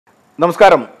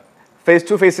നമസ്കാരം. Face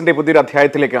to ഫേസിന്റെ പുതിയൊരു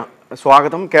അധ്യായത്തിലേക്ക്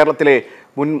സ്വാഗതം. കേരളത്തിലെ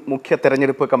മുൻ മുഖ്യ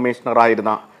തെരഞ്ഞെടുപ്പ്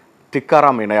കമ്മീഷണറായിരുന്ന ടീക്ക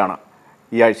മീണയാണ്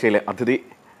ഈ ആഴ്ചയിലെ അതിഥി.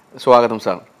 സ്വാഗതം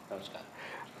സാർ. നമസ്കാരം.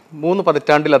 3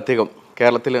 പതിറ്റാണ്ടിലധികം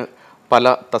കേരളത്തിൽ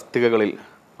പല തസ്തികകളിൽ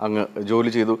അങ്ങ്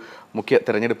ജോലി ചെയ്തു. മുഖ്യ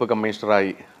തെരഞ്ഞെടുപ്പ്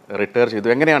കമ്മീഷണറായി റിട്ടയർ ചെയ്തു.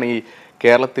 എങ്ങനെയാണ് ഈ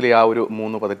കേരളത്തിലെ ആ ഒരു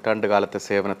 3 പതിറ്റാണ്ട് കാലത്തെ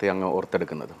സേവനത്തെ അങ്ങ്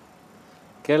ഓർത്തെടുക്കുന്നത്?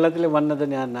 കേരളത്തിൽ വന്നത്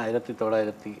ഞാൻ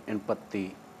 1989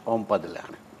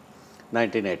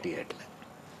 1988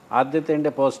 ആദ്യത്തെ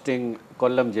എൻ്റെ പോസ്റ്റിംഗ്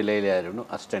കൊല്ലം ജില്ലയിലായിരുന്നു,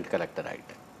 അസിസ്റ്റൻറ്റ്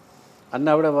കളക്ടറായിട്ട്. അന്ന്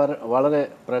അവിടെ വളരെ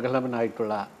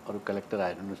പ്രഗത്ഭനായിട്ടുള്ള ഒരു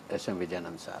കളക്ടറായിരുന്നു SM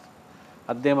വിജയനന്ദ് സാർ.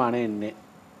 അദ്ദേഹമാണ് എന്നെ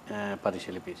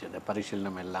പരിശീലിപ്പിച്ചത്,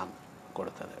 പരിശീലനമെല്ലാം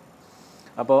കൊടുത്തത്.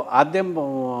 അപ്പോൾ ആദ്യം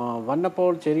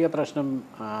വന്നപ്പോൾ ചെറിയ പ്രശ്നം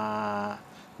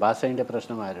ഭാഷയുടെ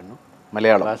പ്രശ്നമായിരുന്നു.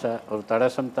 മലയാളം ഭാഷ ഒരു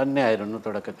തടസ്സം തന്നെയായിരുന്നു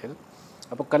തുടക്കത്തിൽ.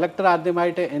 അപ്പോൾ കളക്ടർ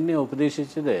ആദ്യമായിട്ട് എന്നെ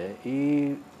ഉപദേശിച്ചത് ഈ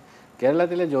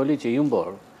കേരളത്തിലെ ജോലി ചെയ്യുമ്പോൾ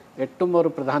ഏറ്റവും ഒരു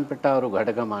പ്രധാനപ്പെട്ട ഒരു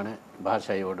ഘടകമാണ്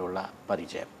ഭാഷയോടുള്ള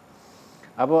പരിചയം.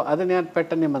 അപ്പോൾ അത് ഞാൻ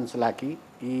പെട്ടെന്ന് മനസ്സിലാക്കി.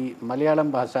 ഈ മലയാളം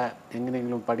ഭാഷ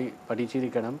എങ്ങനെയെങ്കിലും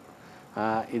പഠിച്ചിരിക്കണം,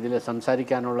 ഇതിൽ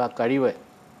സംസാരിക്കാനുള്ള കഴിവ്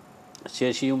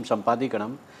ശേഷിയും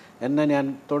സമ്പാദിക്കണം എന്ന് ഞാൻ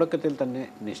തുടക്കത്തിൽ തന്നെ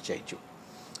നിശ്ചയിച്ചു.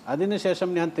 അതിനുശേഷം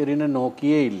ഞാൻ തിരിഞ്ഞ്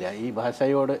നോക്കിയേയില്ല. ഈ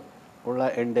ഭാഷയോട് ഉള്ള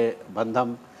എൻ്റെ ബന്ധം,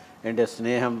 എൻ്റെ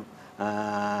സ്നേഹം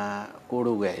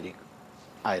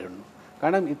കൂടുകയായിരുന്നു.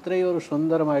 കാരണം ഇത്രയും ഒരു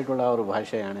സുന്ദരമായിട്ടുള്ള ഒരു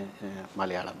ഭാഷയാണ്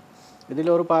മലയാളം.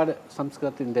 ഇതിലൊരുപാട്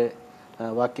സംസ്കൃതത്തിൻ്റെ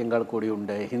വാക്യങ്ങൾ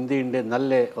കൂടിയുണ്ട്, ഹിന്ദിൻ്റെ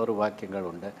നല്ല ഒരു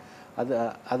വാക്യങ്ങളുണ്ട്.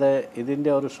 അത്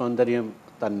ഇതിൻ്റെ ഒരു സൗന്ദര്യം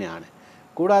തന്നെയാണ്.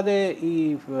 കൂടാതെ ഈ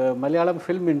മലയാളം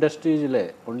ഫിലിം ഇൻഡസ്ട്രിയിൽ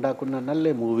ഉണ്ടാക്കുന്ന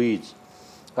നല്ല മൂവീസ്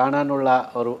കാണാനുള്ള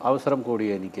ഒരു അവസരം കൂടി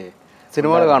എനിക്ക്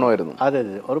സിനിമകൾ കാണുമായിരുന്നു. അതെ,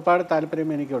 ഒരുപാട്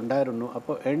താല്പര്യം എനിക്ക് ഉണ്ടായിരുന്നു.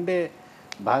 അപ്പോൾ എൻ്റെ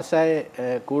ഭാഷയെ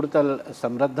കൂടുതൽ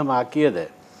സമൃദ്ധമാക്കിയത്,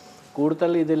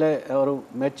 കൂടുതൽ ഇതിൽ ഒരു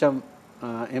മെച്ചം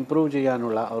ഇമ്പ്രൂവ്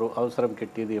ചെയ്യാനുള്ള ഒരു അവസരം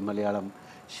കിട്ടിയത് ഈ മലയാളം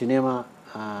സിനിമ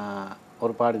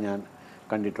ഒരുപാട് ഞാൻ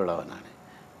കണ്ടിട്ടുള്ളവനാണ്.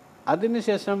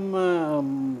 അതിനുശേഷം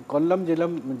കൊല്ലം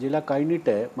ജില്ല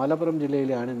കഴിഞ്ഞിട്ട് മലപ്പുറം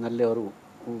ജില്ലയിലാണ് നല്ല ഒരു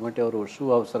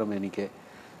അവസരം എനിക്ക്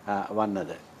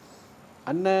വന്നത്.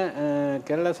 അന്ന്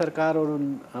കേരള സർക്കാർ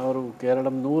ഒരു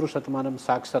കേരളം 100%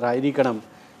 സാക്ഷരരായിരിക്കണം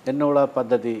എന്നുള്ള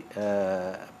പദ്ധതി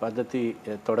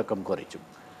തുടക്കം കുറിച്ചു.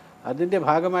 അതിൻ്റെ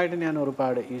ഭാഗമായിട്ട് ഞാൻ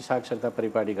ഒരുപാട് ഈ സാക്ഷരതാ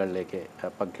പരിപാടികളിലേക്ക്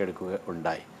പങ്കെടുക്കുക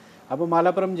ഉണ്ടായി. അപ്പോൾ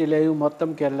മലപ്പുറം ജില്ലയും മൊത്തം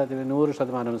കേരളത്തിലെ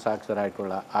 100%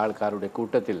 സാക്ഷരരായിട്ടുള്ള ആൾക്കാരുടെ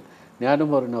കൂട്ടത്തിൽ ഞാനും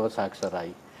ഒരു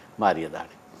നവസാക്ഷരായി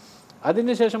മാറിയതാണ്.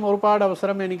 അതിനുശേഷം ഒരുപാട്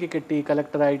അവസരം എനിക്ക് കിട്ടി.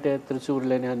 കളക്ടറായിട്ട്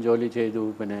തൃശ്ശൂരിൽ ഞാൻ ജോലി ചെയ്തു.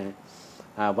 പിന്നെ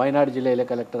വയനാട് ജില്ലയിലെ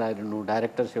കളക്ടറായിരുന്നു,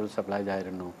 ഡയറക്ടർ സിവിൽ സപ്ലൈസ്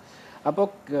ആയിരുന്നു. അപ്പോൾ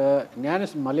ഞാൻ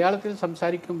മലയാളത്തിൽ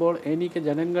സംസാരിക്കുമ്പോൾ എനിക്ക്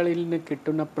ജനങ്ങളിൽ നിന്ന്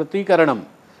കിട്ടുന്ന പ്രതികരണം,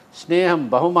 സ്നേഹം,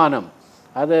 ബഹുമാനം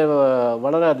അത്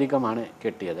വളരെയധികമാണ്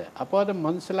കിട്ടിയത്. അപ്പോൾ അത്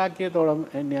മനസ്സിലാക്കിയതോളം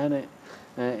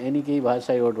എനിക്ക് ഈ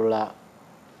ഭാഷയോടുള്ള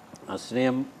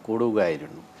സ്നേഹം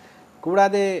കൂടുകയായിരുന്നു.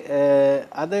 കൂടാതെ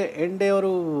അത് എൻ്റെ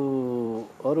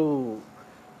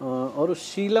ഒരു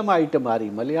ശീലമായിട്ട് മാറി.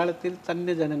 മലയാളത്തിൽ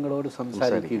തന്നെ ജനങ്ങളോട്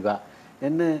സംസാരിക്കുക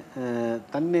എന്ന്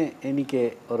തന്നെ എനിക്ക്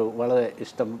വളരെ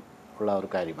ഇഷ്ടമുള്ള ഒരു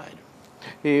കാര്യമായിരുന്നു.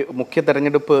 ഈ മുഖ്യ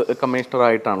തെരഞ്ഞെടുപ്പ്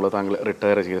കമ്മീഷണറായിട്ടാണല്ലോ താങ്കൾ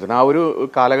റിട്ടയർ ചെയ്തിരുന്നത്. ആ ഒരു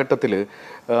കാലഘട്ടത്തിൽ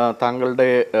താങ്കളുടെ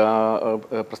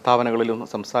പ്രസ്താവനകളിലും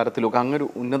സംസാരത്തിലും ഒക്കെ അങ്ങൊരു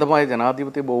ഉന്നതമായ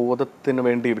ജനാധിപത്യ ബോധത്തിന്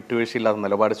വേണ്ടി വിട്ടുവീഴ്ചയില്ലാത്ത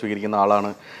നിലപാട് സ്വീകരിക്കുന്ന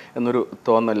ആളാണ് എന്നൊരു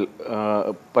തോന്നൽ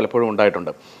പലപ്പോഴും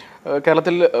ഉണ്ടായിട്ടുണ്ട്.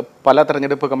 കേരളത്തിൽ പല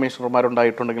തെരഞ്ഞെടുപ്പ്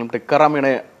കമ്മീഷണർമാരുണ്ടായിട്ടുണ്ടെങ്കിലും ടീക്ക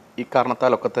മീണയെ ഈ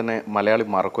കാരണത്താലൊക്കെ തന്നെ മലയാളി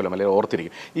മറക്കൂല, മലയാളി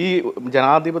ഓർത്തിരിക്കും. ഈ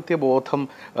ജനാധിപത്യ ബോധം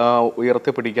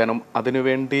ഉയർത്തിപ്പിടിക്കാനും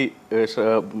അതിനുവേണ്ടി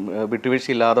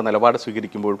വിട്ടുവീഴ്ചയില്ലാതെ നിലപാട്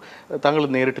സ്വീകരിക്കുമ്പോൾ താങ്കൾ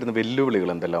നേരിട്ടിരുന്ന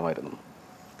വെല്ലുവിളികൾ എന്തെല്ലാമായിരുന്നു?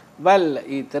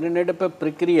 ഈ തിരഞ്ഞെടുപ്പ്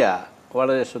പ്രക്രിയ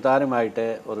വളരെ സുതാര്യമായിട്ട്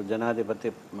ഒരു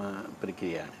ജനാധിപത്യ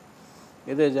പ്രക്രിയയാണ്.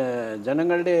 ഇത്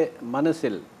ജനങ്ങളുടെ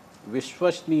മനസ്സിൽ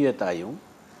വിശ്വസനീയതയും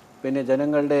പിന്നെ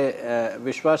ജനങ്ങളുടെ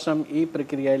വിശ്വാസം ഈ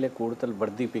പ്രക്രിയയിൽ കൂടുതൽ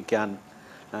വർദ്ധിപ്പിക്കാൻ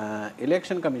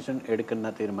ഇലക്ഷൻ കമ്മീഷൻ എടുക്കുന്ന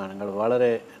തീരുമാനങ്ങൾ വളരെ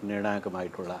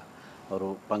നിർണായകമായിട്ടുള്ള ഒരു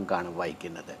പങ്കാണ്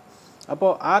വഹിക്കുന്നത്.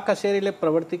 അപ്പോൾ ആ കസേരയിൽ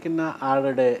പ്രവർത്തിക്കുന്ന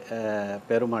ആളുടെ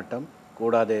പെരുമാറ്റം,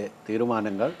 കൂടാതെ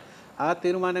ആ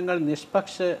തീരുമാനങ്ങൾ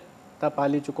നിഷ്പക്ഷത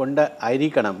പാലിച്ചുകൊണ്ട്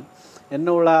ആയിരിക്കണം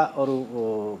എന്നുള്ള ഒരു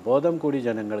ബോധം കൂടി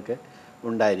ജനങ്ങൾക്ക്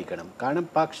ഉണ്ടായിരിക്കണം. കാരണം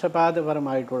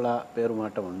പക്ഷപാതപരമായിട്ടുള്ള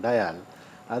പെരുമാറ്റം ഉണ്ടായാൽ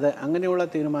അങ്ങനെയുള്ള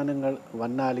തീരുമാനങ്ങൾ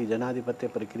വന്നാൽ ഈ ജനാധിപത്യ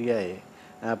പ്രക്രിയയെ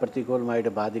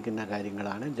പ്രതികൂലമായിട്ട് ബാധിക്കുന്ന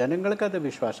കാര്യങ്ങളാണ്. ജനങ്ങൾക്കത്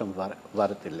വിശ്വാസം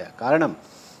വരത്തില്ല. കാരണം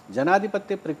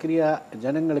ജനാധിപത്യ പ്രക്രിയ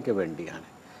ജനങ്ങൾക്ക് വേണ്ടിയാണ്.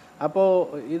 അപ്പോൾ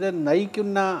ഇത്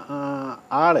നയിക്കുന്ന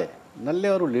ആൾ നല്ല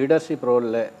ഒരു ലീഡർഷിപ്പ്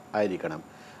റോളിൽ ആയിരിക്കണം.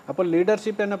 അപ്പോൾ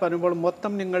ലീഡർഷിപ്പ് എന്ന് പറയുമ്പോൾ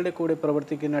മൊത്തം നിങ്ങളുടെ കൂടെ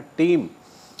പ്രവർത്തിക്കുന്ന ടീം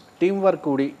വർക്ക്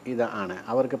കൂടി ഇതാണ്.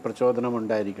 അവർക്ക് പ്രചോദനം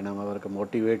ഉണ്ടായിരിക്കണം, അവർക്ക്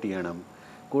മോട്ടിവേറ്റ് ചെയ്യണം,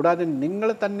 കൂടാതെ നിങ്ങൾ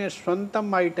തന്നെ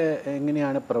സ്വന്തമായിട്ട്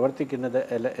എങ്ങനെയാണ് പ്രവർത്തിക്കുന്നത്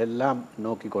എല്ലാം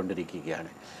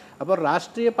നോക്കിക്കൊണ്ടിരിക്കുകയാണ്. അപ്പോൾ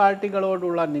രാഷ്ട്രീയ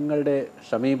പാർട്ടികളോടുള്ള നിങ്ങളുടെ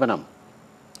സമീപനം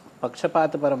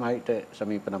പക്ഷപാതപരമായിട്ട്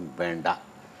സമീപനം വേണ്ട.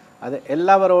 അത്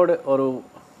എല്ലാവരോട്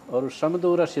ഒരു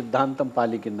സമദൂര സിദ്ധാന്തം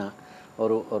പാലിക്കുന്ന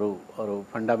ഒരു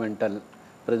ഫണ്ടമെൻ്റൽ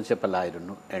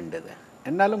പ്രിൻസിപ്പലായിരുന്നു എൻ്റേത്.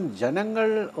 എന്നാലും ജനങ്ങൾ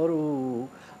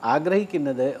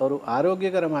ആഗ്രഹിക്കുന്നത് ഒരു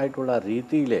ആരോഗ്യകരമായിട്ടുള്ള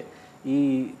രീതിയിൽ ഈ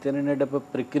തിരഞ്ഞെടുപ്പ്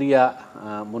പ്രക്രിയ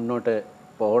മുന്നോട്ട്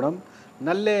പോകണം.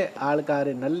 നല്ല ആൾക്കാർ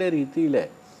നല്ല രീതിയിൽ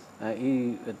ഈ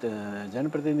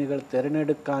ജനപ്രതിനിധികൾ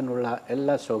തിരഞ്ഞെടുക്കാനുള്ള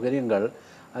എല്ലാ സൗകര്യങ്ങൾ,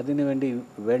 അതിനുവേണ്ടി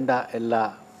വേണ്ട എല്ലാ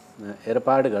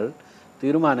ഏർപ്പാടുകൾ,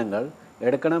 തീരുമാനങ്ങൾ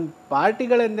എടുക്കണം.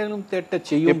 പാർട്ടികൾ എന്തെങ്കിലും തെറ്റ്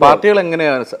ചെയ്യും. പാർട്ടികൾ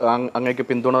എങ്ങനെയാണ് അങ്ങേക്ക്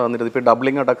പിന്തുണ തന്നിരുന്നത്? ഇപ്പോൾ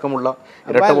ഡബ്ലിംഗ് അടക്കമുള്ള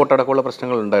ഇരട്ട വോട്ടടക്കമുള്ള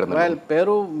പ്രശ്നങ്ങൾ ഉണ്ടായിരുന്നു.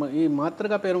 ഈ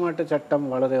മാതൃകാ പെരുമാറ്റ ചട്ടം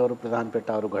വളരെ ഒരു പ്രധാനപ്പെട്ട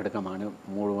ഒരു ഘടകമാണ്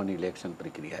മുഴുവൻ ഇലക്ഷൻ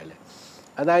പ്രക്രിയയിൽ.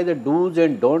 അതായത് dos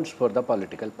and ഡോൺട്സ് for the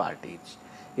political parties.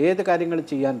 ഏത് കാര്യങ്ങൾ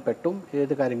ചെയ്യാൻ പറ്റും,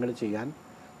 ഏത് കാര്യങ്ങൾ ചെയ്യാൻ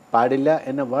പാടില്ല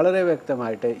എന്ന് വളരെ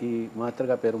വ്യക്തമായിട്ട് ഈ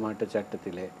മാതൃകാ പെരുമാറ്റ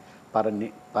ചട്ടത്തിൽ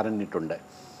പറഞ്ഞിട്ടുണ്ട്.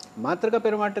 മാതൃകാ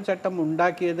പെരുമാറ്റച്ചട്ടം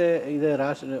ഉണ്ടാക്കിയത് ഇത്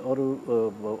ഒരു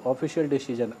ഒഫീഷ്യൽ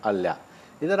ഡിസിഷൻ അല്ല.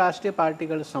 ഇത് രാഷ്ട്രീയ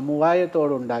പാർട്ടികൾ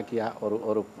സമവായത്തോടുണ്ടാക്കിയ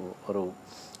ഒരു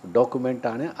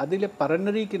ഡോക്യുമെൻ്റാണ്. അതിൽ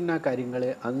പറഞ്ഞിരിക്കുന്ന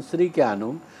കാര്യങ്ങളെ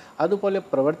അനുസരിക്കാനും അതുപോലെ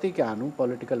പ്രവർത്തിക്കാനും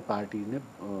പൊളിറ്റിക്കൽ പാർട്ടീന്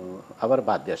അവർ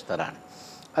ബാധ്യസ്ഥരാണ്.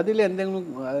 അതിൽ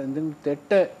എന്തെങ്കിലും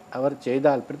തെറ്റ് അവർ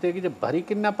ചെയ്താൽ, പ്രത്യേകിച്ച്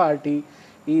ഭരിക്കുന്ന പാർട്ടി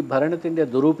ഈ ഭരണത്തിൻ്റെ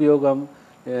ദുരുപയോഗം,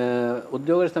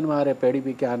 ഉദ്യോഗസ്ഥന്മാരെ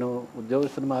പേടിപ്പിക്കാനോ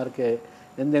ഉദ്യോഗസ്ഥന്മാർക്ക്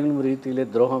എന്തെങ്കിലും രീതിയിൽ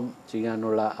ദ്രോഹം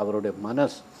ചെയ്യാനുള്ള അവരുടെ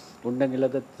മനസ്സ് ഉണ്ടെങ്കിൽ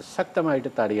അത് ശക്തമായിട്ട്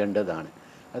തടയേണ്ടതാണ്.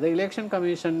 അത് ഇലക്ഷൻ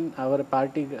കമ്മീഷൻ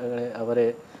അവരെ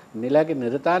നിലയ്ക്ക്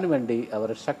നിർത്താൻ വേണ്ടി അവർ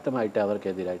ശക്തമായിട്ട്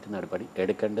അവർക്കെതിരായിട്ട് നടപടി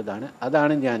എടുക്കേണ്ടതാണ്.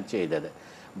 അതാണ് ഞാൻ ചെയ്തത്.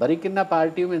 ഭരിക്കുന്ന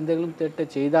പാർട്ടിയും എന്തെങ്കിലും തെറ്റ്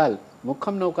ചെയ്താൽ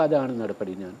മുഖം നോക്കാതെയാണ്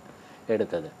നടപടി ഞാൻ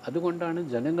എടുത്തത്. അതുകൊണ്ടാണ്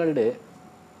ജനങ്ങളുടെ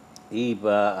ഈ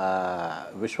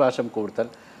വിശ്വാസം കൂടുതൽ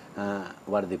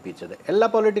വർദ്ധിപ്പിച്ചത്. എല്ലാ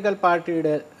പൊളിറ്റിക്കൽ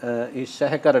പാർട്ടിയുടെ ഈ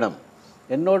സഹകരണം,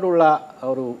 എന്നോടുള്ള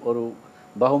ഒരു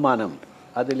ബഹുമാനം,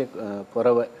 അതിൽ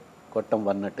കുറവ് കൊട്ടം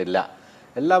വന്നിട്ടില്ല.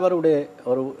 എല്ലാവരുടെ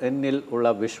എന്നിൽ ഉള്ള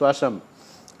വിശ്വാസം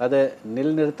അത്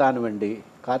നിലനിർത്താൻ വേണ്ടി,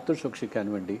 കാത്തു സൂക്ഷിക്കാൻ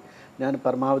വേണ്ടി ഞാൻ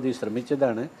പരമാവധി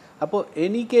ശ്രമിച്ചതാണ്. അപ്പോൾ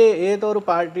എനിക്ക് ഏതൊരു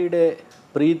പാർട്ടിയുടെ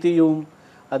പ്രീതിയും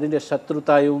അതിൻ്റെ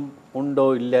ശത്രുതായും ഉണ്ടോ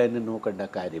ഇല്ല എന്ന് നോക്കേണ്ട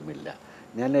കാര്യമില്ല.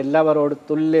 ഞാൻ എല്ലാവരോട്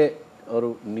തുല്യ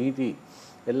നീതി,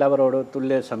 എല്ലാവരോട്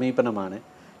തുല്യ സമീപനമാണ്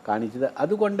കാണിച്ചത്.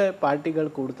 അതുകൊണ്ട് പാർട്ടികൾ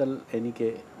കൂടുതൽ എനിക്ക്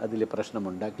അതിൽ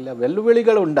പ്രശ്നമുണ്ടാക്കില്ല.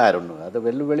 വെല്ലുവിളികൾ ഉണ്ടായിരുന്നു. അത്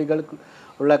വെല്ലുവിളികൾ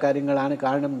ഉള്ള കാര്യങ്ങളാണ്.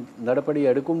 കാരണം നടപടി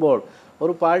എടുക്കുമ്പോൾ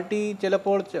ഒരു പാർട്ടി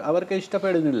ചിലപ്പോൾ അവർക്ക്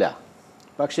ഇഷ്ടപ്പെടുന്നില്ല.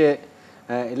 പക്ഷേ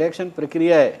ഇലക്ഷൻ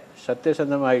പ്രക്രിയയെ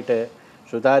സത്യസന്ധമായിട്ട്,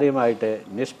 സുതാര്യമായിട്ട്,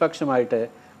 നിഷ്പക്ഷമായിട്ട്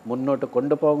മുന്നോട്ട്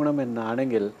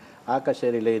കൊണ്ടുപോകണമെന്നാണെങ്കിൽ ആ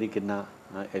കസേരയിലിരിക്കുന്ന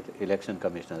ഇലക്ഷൻ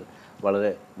കമ്മീഷണർ വളരെ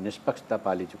നിഷ്പക്ഷത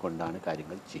പാലിച്ചുകൊണ്ടാണ്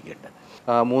കാര്യങ്ങൾ ചെയ്യേണ്ടത്.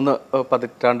 3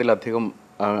 പതിറ്റാണ്ടിലധികം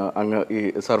അങ്ങ് ഈ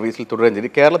സർവീസിൽ തുടരുകയും ചെയ്തു.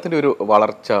 കേരളത്തിൻ്റെ ഒരു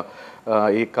വളർച്ച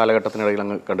ഈ കാലഘട്ടത്തിനിടയിൽ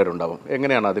അങ്ങ് കണ്ടിട്ടുണ്ടാകും.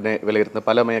 എങ്ങനെയാണ് അതിനെ വിലയിരുത്തുന്നത്?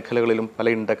 പല മേഖലകളിലും പല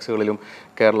ഇൻഡെക്സുകളിലും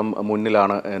കേരളം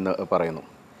മുന്നിലാണ് എന്ന് പറയുന്നു.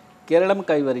 കേരളം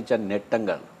കൈവരിച്ച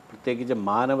നേട്ടങ്ങൾ, പ്രത്യേകിച്ച്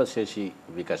മാനവശേഷി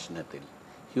വികസനത്തിൽ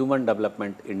ഹ്യൂമൻ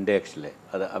ഡെവലപ്മെൻറ്റ് ഇൻഡെക്സിൽ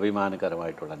അത്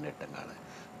അഭിമാനകരമായിട്ടുള്ള നേട്ടങ്ങളാണ്.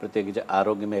 പ്രത്യേകിച്ച്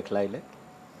ആരോഗ്യ മേഖലയിൽ,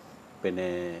 പിന്നെ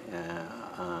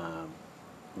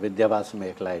വിദ്യാഭ്യാസ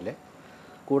മേഖലയിൽ,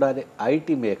 കൂടാതെ IT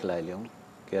മേഖലയിലും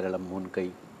കേരളം മുൻകൈ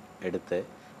എടുത്ത്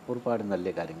ഒരുപാട് നല്ല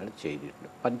കാര്യങ്ങൾ ചെയ്തിട്ടുണ്ട്.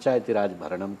 പഞ്ചായത്ത് രാജ്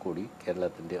ഭരണം കൂടി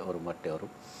കേരളത്തിൻ്റെ മറ്റൊരു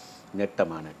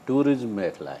നേട്ടമാണ്. ടൂറിസം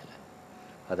മേഖലയിൽ,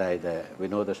 അതായത്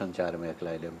വിനോദസഞ്ചാര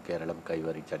മേഖലയിലും കേരളം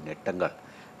കൈവരിച്ച നേട്ടങ്ങൾ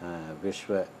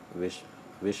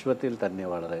വിശ്വത്തിൽ തന്നെ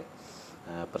വളരെ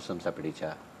പ്രശംസ പിടിച്ച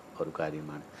ഒരു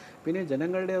കാര്യമാണ്. പിന്നെ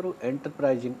ജനങ്ങളുടെ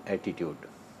എൻ്റർപ്രൈസിങ് ആറ്റിറ്റ്യൂഡ്,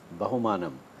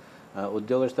 ബഹുമാനം,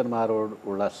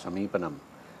 ഉദ്യോഗസ്ഥന്മാരോടുള്ള സമീപനം,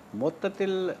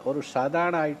 മൊത്തത്തിൽ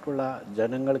സാധാരണ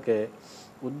ജനങ്ങൾക്ക്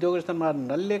ഉദ്യോഗസ്ഥന്മാർ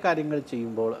നല്ല കാര്യങ്ങൾ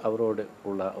ചെയ്യുമ്പോൾ അവരോട്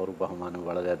ഉള്ള ബഹുമാനം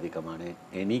വളരെയധികമാണ്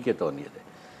എനിക്ക് തോന്നിയത്.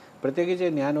 പ്രത്യേകിച്ച്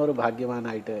ഞാൻ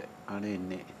ഭാഗ്യവാനായിട്ട് ആണ്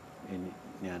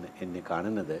എന്നെ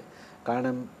കാണുന്നത്.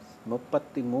 കാരണം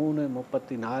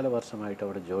 33-34 വർഷമായിട്ട്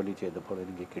അവിടെ ജോലി ചെയ്തപ്പോൾ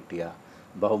എനിക്ക് കിട്ടിയ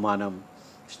ബഹുമാനം,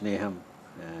 സ്നേഹം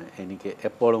എനിക്ക്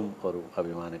എപ്പോഴും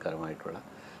അഭിമാനകരമായിട്ടുള്ള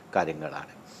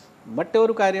കാര്യങ്ങളാണ്.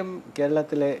 മറ്റൊരു കാര്യം,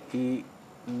 കേരളത്തിലെ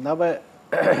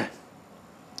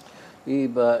ഈ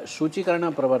ശുചീകരണ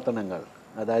പ്രവർത്തനങ്ങൾ,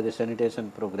 അതായത് sanitation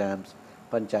programmes,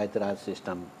 panchayat Raj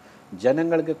system,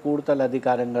 ജനങ്ങൾക്ക് കൂടുതൽ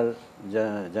അധികാരങ്ങൾ,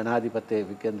 ജനാധിപത്യ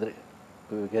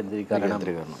വികേന്ദ്രീകരണം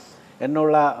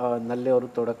എന്നുള്ള നല്ല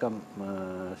തുടക്കം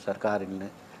സർക്കാരിന്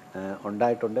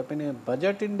ഉണ്ടായിട്ടുണ്ട്. പിന്നെ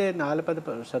ബജറ്റിൻ്റെ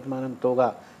 40% തുക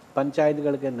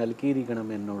പഞ്ചായത്തുകൾക്ക്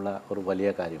നൽകിയിരിക്കണമെന്നുള്ള ഒരു വലിയ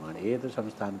കാര്യമാണ്. ഏത്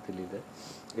സംസ്ഥാനത്തിൽ ഇത്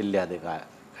ഇല്ലാതെ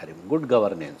കാര്യം.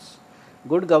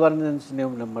 ഗുഡ്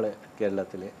ഗവർണൻസിനും നമ്മൾ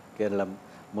കേരളം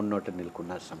മുന്നോട്ട്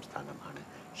നിൽക്കുന്ന സംസ്ഥാനമാണ്.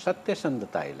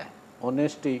 സത്യസന്ധതയിലെ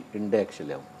ഓണസ്റ്റി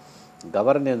ഇൻഡെക്സിലും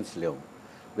ഗവർണൻസിലും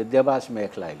വിദ്യാഭ്യാസ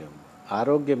മേഖലയിലും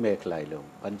ആരോഗ്യ മേഖലയിലും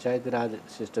പഞ്ചായത്ത് രാജ്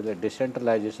സിസ്റ്റത്തിലെ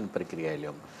ഡിസെൻട്രലൈസേഷൻ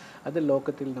പ്രക്രിയയിലും അത്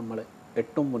ലോകത്തിൽ നമ്മൾ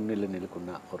ഏറ്റവും മുന്നിൽ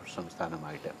നിൽക്കുന്ന ഒരു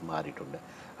സംസ്ഥാനമായിട്ട് മാറിയിട്ടുണ്ട്.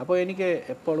 അപ്പോൾ എനിക്ക്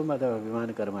എപ്പോഴും അത്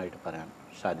അഭിമാനകരമായിട്ട് പറയാൻ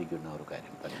സാധിക്കുന്ന ഒരു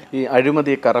കാര്യം തന്നെ. ഈ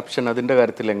അഴിമതി, കറപ്ഷൻ, അതിൻ്റെ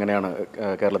കാര്യത്തിൽ എങ്ങനെയാണ്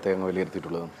കേരളത്തെ അങ്ങ്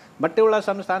വിലയിരുത്തിയിട്ടുള്ളത്? മറ്റുള്ള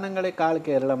സംസ്ഥാനങ്ങളെക്കാൾ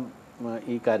കേരളം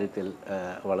ഈ കാര്യത്തിൽ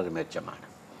വളരെ മെച്ചമാണ്.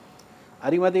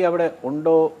 അഴിമതി അവിടെ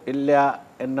ഉണ്ടോ ഇല്ല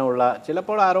എന്നുള്ള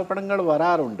ചിലപ്പോൾ ആരോപണങ്ങൾ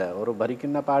വരാറുണ്ട്. ഒരു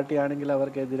ഭരിക്കുന്ന പാർട്ടിയാണെങ്കിൽ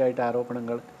അവർക്കെതിരായിട്ട്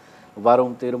ആരോപണങ്ങൾ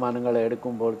വരും. തീരുമാനങ്ങൾ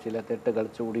എടുക്കുമ്പോൾ ചില തെറ്റുകൾ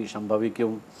കൂടി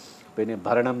സംഭവിക്കും. പിന്നെ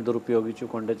ഭരണം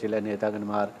ദുരുപയോഗിച്ചുകൊണ്ട് ചില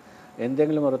നേതാക്കന്മാർ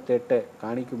എന്തെങ്കിലും ഒരു തെറ്റ്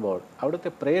കാണിക്കുമ്പോൾ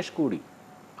അവിടുത്തെ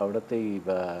അവിടുത്തെ ഈ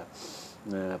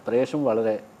പ്രേസും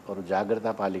വളരെ ഒരു ജാഗ്രത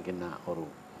പാലിക്കുന്ന ഒരു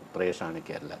പ്രേസാണ്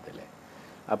കേരളത്തിലെ.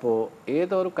 അപ്പോൾ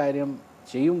ഏതൊരു കാര്യം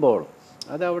ചെയ്യുമ്പോൾ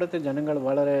അത് അവിടുത്തെ ജനങ്ങൾ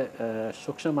വളരെ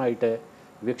സൂക്ഷ്മമായിട്ട്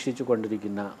വീക്ഷിച്ചു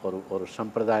കൊണ്ടിരിക്കുന്ന ഒരു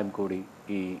സമ്പ്രദായം കൂടി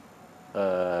ഈ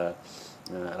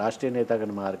രാഷ്ട്രീയ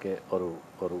നേതാക്കന്മാർക്ക്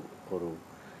ഒരു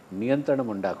നിയന്ത്രണം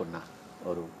ഉണ്ടാക്കുന്ന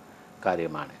ഒരു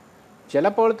കാര്യമാണ്.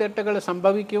 ചിലപ്പോൾ തെറ്റുകൾ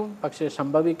സംഭവിക്കും, പക്ഷേ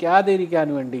സംഭവിക്കാതിരിക്കാൻ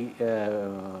വേണ്ടി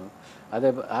അത്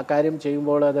ആ കാര്യം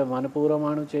ചെയ്യുമ്പോൾ അത്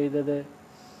മനഃപൂർവ്വമാണ് ചെയ്തത്,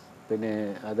 പിന്നെ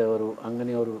അത്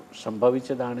അങ്ങനെ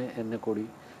സംഭവിച്ചതാണ് എന്ന് കൂടി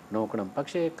നോക്കണം.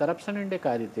 പക്ഷേ കറപ്ഷനിൻ്റെ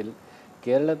കാര്യത്തിൽ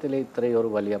കേരളത്തിലെ ഇത്രയൊരു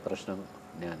വലിയ പ്രശ്നം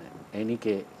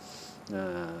എനിക്ക്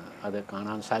അത്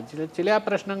കാണാൻ സാധിച്ചില്ല. ചില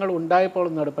പ്രശ്നങ്ങൾ ഉണ്ടായപ്പോൾ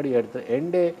നടപടിയെടുത്ത്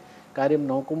എൻ്റെ കാര്യം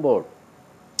നോക്കുമ്പോൾ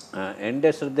എൻ്റെ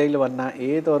ശ്രദ്ധയിൽ വന്ന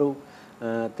ഏതൊരു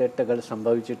തെറ്റുകൾ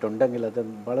സംഭവിച്ചിട്ടുണ്ടെങ്കിൽ അത്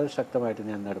വളരെ ശക്തമായിട്ട്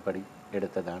ഞാൻ നടപടി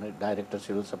എടുത്തതാണ്. ഡയറക്ടർ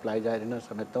സിവിൽ സപ്ലൈസ് ആയിരുന്ന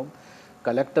സമയത്തും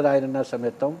കളക്ടറായിരുന്ന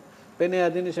സമയത്തും പിന്നെ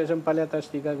അതിനുശേഷം പല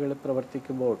തസ്തികകളിൽ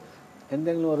പ്രവർത്തിക്കുമ്പോൾ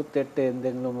എന്തെങ്കിലും ഒരു തെറ്റ്,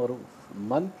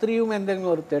 മന്ത്രിയും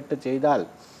എന്തെങ്കിലും ഒരു തെറ്റ് ചെയ്താൽ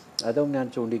അതും ഞാൻ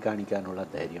ചൂണ്ടിക്കാണിക്കാനുള്ള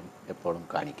ധൈര്യം എപ്പോഴും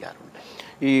കാണിക്കാറുണ്ട്.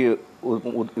 ഈ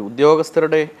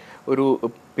ഉദ്യോഗസ്ഥരുടെ ഒരു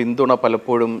പിന്തുണ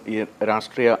പലപ്പോഴും ഈ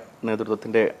രാഷ്ട്രീയ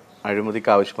നേതൃത്വത്തിൻ്റെ അഴിമതിക്ക്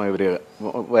ആവശ്യമായി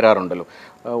വരാറുണ്ടല്ലോ.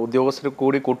 ഉദ്യോഗസ്ഥർ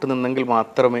കൂടി കൂട്ടുനിന്നെങ്കിൽ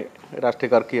മാത്രമേ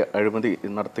രാഷ്ട്രീയക്കാർക്ക് അഴിമതി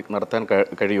നടത്താൻ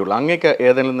കഴിയുള്ളൂ. അങ്ങേക്ക്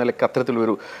ഏതെങ്കിലും നിലയ്ക്ക്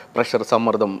അത്തരത്തിലൊരു പ്രഷർ,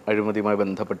 സമ്മർദ്ദം അഴിമതിയുമായി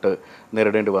ബന്ധപ്പെട്ട്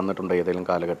നേരിടേണ്ടി വന്നിട്ടുണ്ട് ഏതെങ്കിലും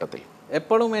കാലഘട്ടത്തിൽ?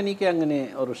 എപ്പോഴും എനിക്ക് അങ്ങനെ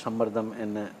ഒരു സമ്മർദ്ദം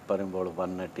എന്ന് പറയുമ്പോൾ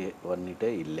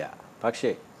വന്നിട്ടേ ഇല്ല.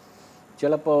 പക്ഷേ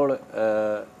ചിലപ്പോൾ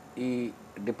ഈ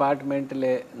ഡിപ്പാർട്ട്മെൻറ്റിൽ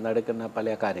നടക്കുന്ന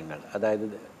പല കാര്യങ്ങൾ, അതായത്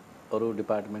ഒരു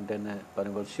ഡിപ്പാർട്ട്മെൻറ്റ് എന്ന്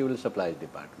പറയുമ്പോൾ സിവിൽ സപ്ലൈസ്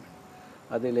ഡിപ്പാർട്ട്മെൻറ്റ്,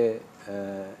 അതിൽ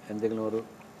എന്തെങ്കിലും ഒരു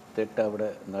തെറ്റ് അവിടെ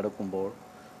നടക്കുമ്പോൾ,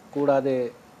 കൂടാതെ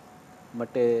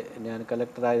മറ്റേ ഞാൻ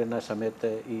കളക്ടറായിരുന്ന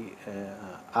സമയത്ത് ഈ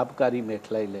ആബ്കാരി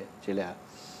മേഖലയിലെ ചില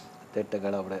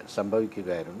തെറ്റുകൾ അവിടെ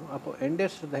സംഭവിക്കുകയായിരുന്നു. അപ്പോൾ എൻ്റെ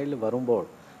ശ്രദ്ധയിൽ വരുമ്പോൾ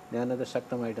ഞാനത്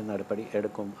ശക്തമായിട്ട് നടപടി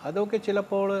എടുക്കും. അതൊക്കെ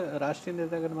ചിലപ്പോൾ രാഷ്ട്രീയ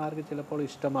നേതാക്കന്മാർക്ക് ചിലപ്പോൾ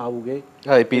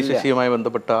PCCയുമായി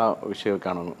ബന്ധപ്പെട്ട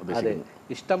വിഷയമൊക്കെയാണ്. അതെ,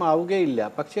 ഇഷ്ടമാവുകയില്ല.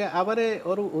 പക്ഷേ അവരെ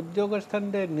ഒരു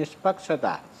ഉദ്യോഗസ്ഥൻ്റെ നിഷ്പക്ഷത,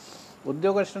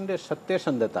 ഉദ്യോഗസ്ഥൻ്റെ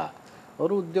സത്യസന്ധത,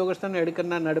 ഒരു ഉദ്യോഗസ്ഥൻ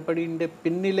എടുക്കുന്ന നടപടിയുടെ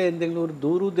പിന്നിലെ എന്തെങ്കിലും ഒരു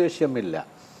ദുരുദ്ദേശ്യമില്ല,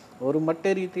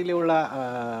 മറ്റേ രീതിയിലുള്ള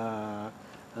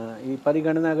ഈ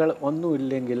പരിഗണനകൾ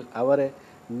ഒന്നുമില്ലെങ്കിൽ അവരെ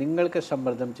നിങ്ങൾക്ക്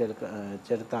സമ്മർദ്ദം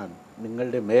ചെലുത്താൻ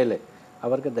നിങ്ങളുടെ മേലെ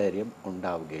അവർക്ക് ധൈര്യം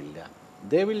ഉണ്ടാവുകയില്ല.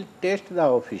 They will test the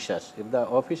officers. If the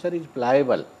officer is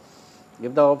pliable,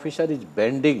 if the officer is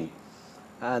bending,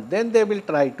 then they will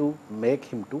try to make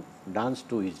him to dance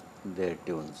to their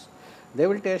tunes. They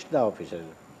will test the officer.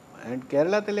 And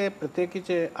കേരളത്തിലെ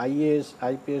പ്രത്യേകിച്ച് IAS,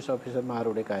 IPS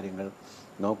ഓഫീസർമാരുടെ കാര്യങ്ങൾ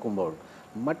നോക്കുമ്പോൾ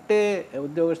മറ്റേ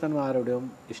ഉദ്യോഗസ്ഥന്മാരുടെയും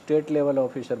state level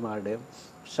ഓഫീസർമാരുടെയും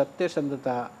സത്യസന്ധത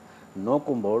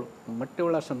നോക്കുമ്പോൾ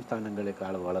മറ്റുള്ള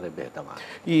സംസ്ഥാനങ്ങളെക്കാൾ വളരെ ഭേദമാണ്.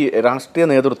 ഈ രാഷ്ട്രീയ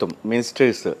നേതൃത്വം,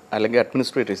 മിനിസ്റ്റേഴ്സ് അല്ലെങ്കിൽ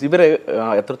അഡ്മിനിസ്ട്രേറ്റേഴ്സ്, ഇവരെ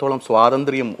എത്രത്തോളം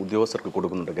സ്വാതന്ത്ര്യം ഉദ്യോഗസ്ഥർക്ക്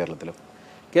കൊടുക്കുന്നുണ്ട്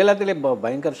കേരളത്തിലെ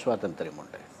ഭയങ്കര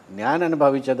സ്വാതന്ത്ര്യമുണ്ട്. ഞാൻ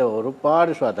അനുഭവിച്ചത്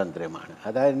ഒരുപാട് സ്വാതന്ത്ര്യമാണ്.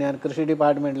 അതായത് ഞാൻ കൃഷി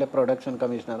ഡിപ്പാർട്ട്മെൻറ്റിലെ പ്രൊഡക്ഷൻ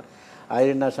കമ്മീഷണർ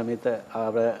ആയിരുന്ന സമയത്ത്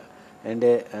അവിടെ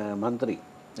എൻ്റെ മന്ത്രി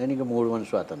എനിക്ക് മുഴുവൻ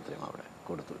സ്വാതന്ത്ര്യം അവിടെ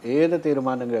കൊടുത്തു. ഏത്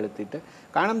തീരുമാനങ്ങൾ എടുത്തിട്ട്,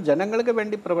 കാരണം ജനങ്ങൾക്ക്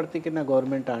വേണ്ടി പ്രവർത്തിക്കുന്ന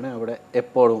ഗവൺമെൻറ്റാണ് അവിടെ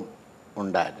എപ്പോഴും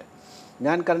ഉണ്ടായത്.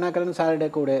 ഞാൻ കരുണാകരൻ സാറുടെ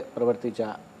കൂടെ പ്രവർത്തിച്ച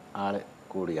ആൾ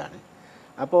കൂടിയാണ്.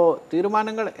 അപ്പോൾ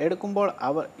തീരുമാനങ്ങൾ എടുക്കുമ്പോൾ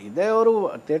ഇതേ ഒരു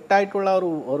തെറ്റായിട്ടുള്ള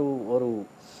ഒരു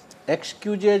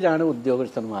എക്സ്ക്യൂസേജാണ്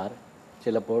ഉദ്യോഗസ്ഥന്മാർ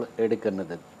ചിലപ്പോൾ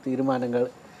എടുക്കുന്നത്. തീരുമാനങ്ങൾ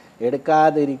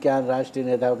എടുക്കാതിരിക്കാൻ രാഷ്ട്രീയ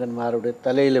നേതാക്കന്മാരുടെ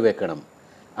തലയിൽ വെക്കണം.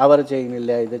 അവർ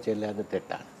ചെയ്യുന്നില്ല, ഇത് ചെയ്യില്ല, അത്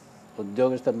തെറ്റാണ്.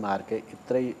 ഉദ്യോഗസ്ഥന്മാർക്ക്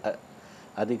ഇത്രയും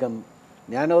അധികം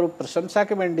ഞാനൊരു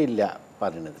പ്രശംസയ്ക്ക് വേണ്ടിയില്ല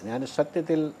പറയുന്നത്. ഞാൻ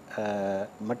സത്യത്തിൽ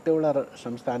മറ്റുള്ള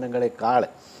സംസ്ഥാനങ്ങളെക്കാൾ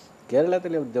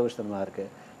കേരളത്തിലെ ഉദ്യോഗസ്ഥന്മാർക്ക്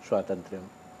സ്വാതന്ത്ര്യം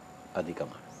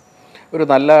അധികമാണ്. ഒരു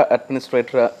നല്ല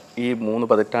അഡ്മിനിസ്ട്രേറ്റർ ഈ 3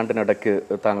 പതിറ്റാണ്ടിനിടയ്ക്ക്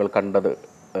താങ്കൾ കണ്ടത്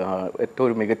ഏറ്റവും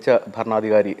ഒരു മികച്ച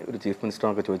ഭരണാധികാരി ഒരു ചീഫ്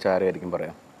മിനിസ്റ്ററൊക്കെ ചോദിച്ചാൽ ആരായിരിക്കും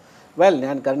പറയാം?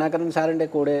 ഞാൻ കരുണാകരൻ സാറിൻ്റെ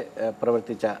കൂടെ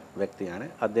പ്രവർത്തിച്ച വ്യക്തിയാണ്.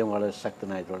 അദ്ദേഹം വളരെ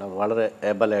ശക്തനായിട്ടുള്ള വളരെ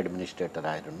ഏബൽ അഡ്മിനിസ്ട്രേറ്റർ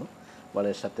ആയിരുന്നു.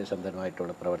 വളരെ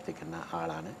സത്യസന്ധമായിട്ടുള്ള പ്രവർത്തിക്കുന്ന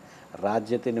ആളാണ്.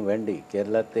 രാജ്യത്തിന് വേണ്ടി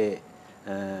കേരളത്തെ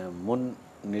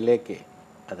മുൻനിലേക്ക്,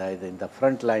 അതായത് in the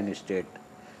front line state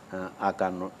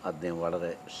ആക്കാൻ അദ്ദേഹം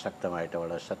വളരെ ശക്തമായിട്ട്,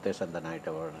 വളരെ സത്യസന്ധനായിട്ട്,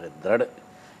 വളരെ ദൃഢ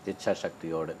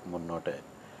ഇച്ഛാശക്തിയോട് മുന്നോട്ട്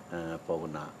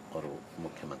പോകുന്ന ഒരു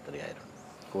മുഖ്യമന്ത്രിയായിരുന്നു.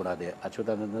 കൂടാതെ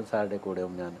അച്യുതാനന്ദൻ സാറുടെ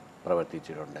കൂടെയും ഞാൻ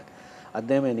പ്രവർത്തിച്ചിട്ടുണ്ട്.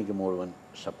 അദ്ദേഹം എനിക്ക് മുഴുവൻ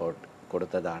സപ്പോർട്ട്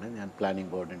കൊടുത്തതാണ്. ഞാൻ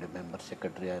പ്ലാനിംഗ് ബോർഡിൻ്റെ മെമ്പർ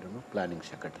സെക്രട്ടറി ആയിരുന്നു, പ്ലാനിംഗ്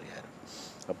സെക്രട്ടറി ആയിരുന്നു.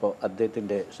 അപ്പോൾ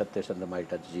അദ്ദേഹത്തിൻ്റെ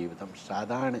സത്യസന്ധമായിട്ട് ജീവിതം,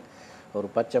 സാധാരണ ഒരു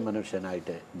പച്ച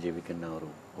മനുഷ്യനായിട്ട് ജീവിക്കുന്ന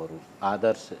ഒരു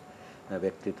ആദർശ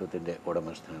വ്യക്തിത്വത്തിൻ്റെ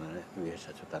ഉടമസ്ഥനാണ് വി.എസ്.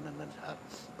 അച്യുതാനന്ദൻ സാർ.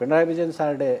 പിണറായി വിജയൻ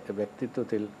സാറുടെ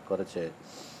വ്യക്തിത്വത്തിൽ കുറച്ച്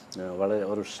വളരെ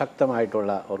ഒരു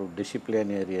ശക്തമായിട്ടുള്ള ഒരു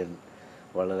ഡിസിപ്ലിനേറിയൻ,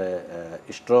 വളരെ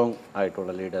സ്ട്രോങ്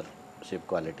ആയിട്ടുള്ള ലീഡർഷിപ്പ്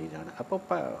ക്വാളിറ്റീസാണ്. അപ്പോൾ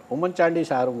ഉമ്മൻചാണ്ടി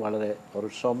സാറും വളരെ ഒരു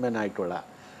സൗമ്യനായിട്ടുള്ള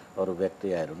ഒരു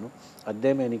വ്യക്തിയായിരുന്നു.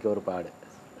 അദ്ദേഹം എനിക്ക് ഒരുപാട്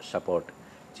സപ്പോർട്ട്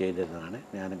ചെയ്തതാണ്.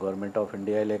 ഞാൻ ഗവൺമെൻറ് ഓഫ്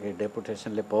ഇന്ത്യയിലേക്ക്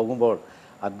ഡെപ്യൂട്ടേഷനിൽ പോകുമ്പോൾ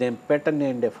അദ്ദേഹം പെട്ടെന്ന്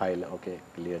എൻ്റെ ഫയൽ ഒക്കെ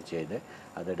ക്ലിയർ ചെയ്ത്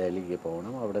അത് ഡൽഹിക്ക്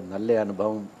പോകണം, അവിടെ നല്ല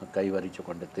അനുഭവം കൈവരിച്ചു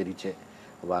കൊണ്ട് തിരിച്ച്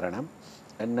വരണം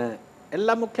എന്ന്.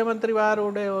 എല്ലാ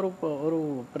മുഖ്യമന്ത്രിമാരുടെ ഒരു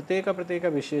പ്രത്യേക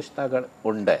വിശേഷതകൾ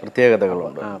ഉണ്ട്,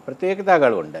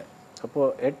 പ്രത്യേകതകളുണ്ട്. അപ്പോൾ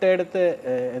ഏറ്റെടുത്ത്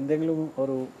എന്തെങ്കിലും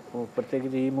ഒരു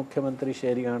പ്രത്യേകിച്ച് ഈ മുഖ്യമന്ത്രി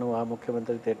ശരിയാണോ ആ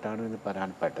മുഖ്യമന്ത്രി തെറ്റാണോ എന്ന്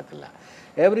പറയാൻ പറ്റത്തില്ല.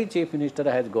 Every chief minister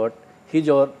has got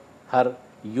his or her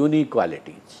unique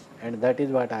qualities, and that is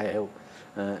what I have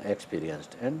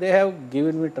experienced, and they have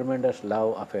given me tremendous love,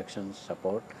 affection,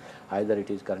 support, either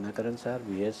it is Karnakaran sir,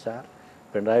 V.S. sir,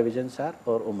 Pinarayi Vijayan sir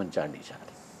or Ummanchandi sir.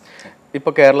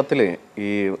 ഇപ്പോൾ കേരളത്തിൽ ഈ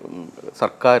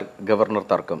സർക്കാർ governor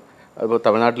തർക്കം, അപ്പോൾ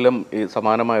തമിഴ്നാട്ടിലും ഈ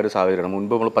സമാനമായൊരു സാഹചര്യമാണ്.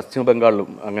 മുൻപ് നമ്മൾ പശ്ചിമ ബംഗാളിലും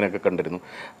അങ്ങനെയൊക്കെ കണ്ടിരുന്നു.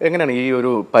 എങ്ങനെയാണ് ഈ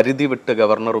ഒരു പരിധി വിട്ട്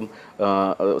ഗവർണറും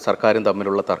സർക്കാരും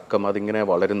തമ്മിലുള്ള തർക്കം അതിങ്ങനെ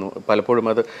വളരുന്നു? പലപ്പോഴും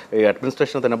അത് ഈ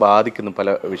അഡ്മിനിസ്ട്രേഷനെ തന്നെ ബാധിക്കുന്നു.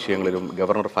 പല വിഷയങ്ങളിലും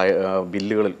ഗവർണർ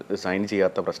ബില്ലുകളിൽ സൈൻ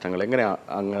ചെയ്യാത്ത പ്രശ്നങ്ങൾ, എങ്ങനെയാണ്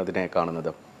അങ്ങ് അതിനെ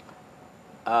കാണുന്നത്?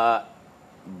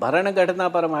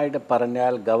 ഭരണഘടനാപരമായിട്ട്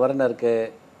പറഞ്ഞാൽ ഗവർണർക്ക്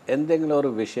എന്തെങ്കിലും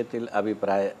ഒരു വിഷയത്തിൽ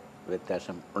അഭിപ്രായ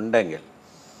വ്യത്യാസം ഉണ്ടെങ്കിൽ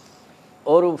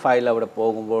ഒരു ഫയൽ അവിടെ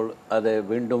പോകുമ്പോൾ അത്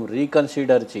വീണ്ടും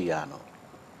റീകൺസിഡർ ചെയ്യാനോ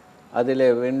അതിൽ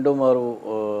വീണ്ടും ഒരു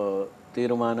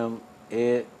തീരുമാനം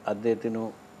അദ്ദേഹത്തിനു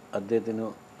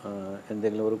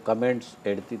എന്തെങ്കിലും ഒരു കമൻറ്റ്സ്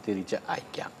എടുത്ത് തിരിച്ച്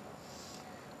അയക്കാം.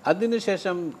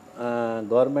 അതിനുശേഷം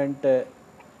ഗവൺമെൻറ്,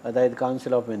 അതായത്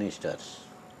കൗൺസിൽ ഓഫ് മിനിസ്റ്റേഴ്സ്,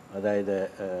 അതായത്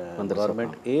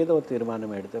ഗവൺമെൻറ് ഏതോ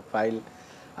തീരുമാനമെടുത്ത് ഫയൽ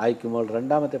അയക്കുമ്പോൾ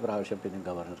രണ്ടാമത്തെ പ്രാവശ്യം പിന്നെ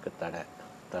ഗവർണർക്ക്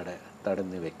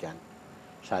തടഞ്ഞു വയ്ക്കാൻ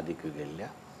സാധിക്കുകയില്ല.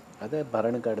 അത്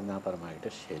ഭരണഘടനാപരമായിട്ട്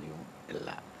ശരിയും ഇല്ല.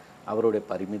 അവരുടെ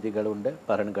പരിമിതികളുണ്ട്.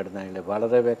 ഭരണഘടനയിലെ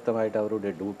വളരെ വ്യക്തമായിട്ട്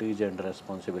അവരുടെ ഡ്യൂട്ടീസ് ആൻഡ്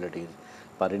റെസ്പോൺസിബിലിറ്റീസ്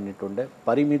പറഞ്ഞിട്ടുണ്ട്.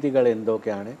 പരിമിതികൾ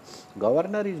എന്തൊക്കെയാണ്?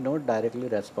 Governor is not directly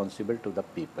responsible to the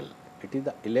people. It is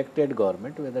the elected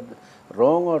government, whether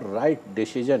wrong or right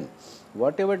decision,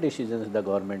 whatever decisions the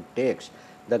government takes,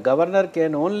 the governor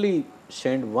can only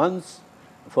send once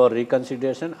for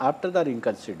reconsideration. After the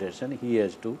reconsideration, he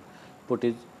has to put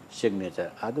his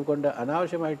signature. അതുകൊണ്ട്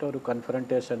അനാവശ്യമായിട്ട് ഒരു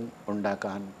കൺഫറൻറ്റേഷൻ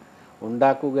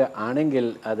ഉണ്ടാക്കുകയാണെങ്കിൽ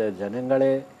അത്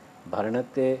ജനങ്ങളെ,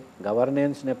 ഭരണത്തെ,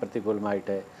 ഗവർണൻസിനെ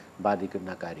പ്രതികൂലമായിട്ട്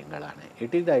ബാധിക്കുന്ന കാര്യങ്ങളാണ്.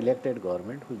 It is the elected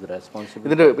government who is responsible.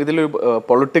 ഇതിൽ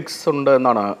പൊളിറ്റിക്സ് ഉണ്ട്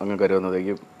എന്നാണ് അങ്ങ് കരുതുന്നത്?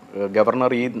 ഈ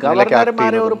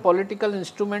ഗവർണർമാരെ ഒരു പൊളിറ്റിക്കൽ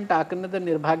ഇൻസ്ട്രുമെൻ്റ് ആക്കുന്നത്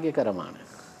നിർഭാഗ്യകരമാണ്.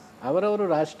 അവരൊരു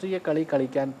രാഷ്ട്രീയ കളി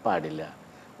കളിക്കാൻ പാടില്ല.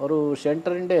 ഒരു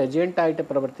സെൻറ്ററിൻ്റെ ഏജൻറ്റായിട്ട്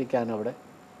പ്രവർത്തിക്കാൻ അവിടെ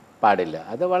പാടില്ല.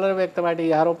 അത് വളരെ വ്യക്തമായിട്ട്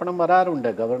ഈ ആരോപണം വരാറുണ്ട്.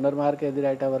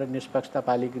 ഗവർണർമാർക്കെതിരായിട്ട് അവർ നിഷ്പക്ഷത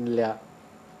പാലിക്കുന്നില്ല,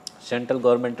 സെൻട്രൽ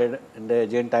ഗവൺമെൻറ്റിൻ്റെ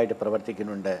ഏജൻറ്റായിട്ട്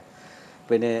പ്രവർത്തിക്കുന്നുണ്ട്,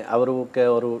 പിന്നെ അവർക്ക്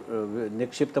ഒരു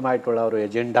നിക്ഷിപ്തമായിട്ടുള്ള ഒരു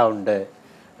എജൻഡ ഉണ്ട്,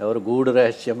 ഒരു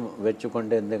ഗൂഢരഹസ്യം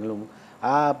വെച്ചുകൊണ്ട് എന്തെങ്കിലും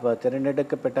ആ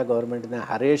തിരഞ്ഞെടുക്കപ്പെട്ട ഗവൺമെൻറ്റിനെ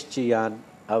ഹരേഷ് ചെയ്യാൻ,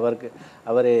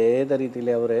 അവരെ ഏത് രീതിയിൽ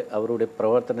അവരുടെ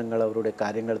പ്രവർത്തനങ്ങൾ, അവരുടെ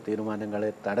കാര്യങ്ങൾ, തീരുമാനങ്ങളെ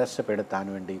തടസ്സപ്പെടുത്താൻ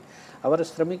വേണ്ടി അവർ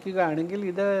ശ്രമിക്കുകയാണെങ്കിൽ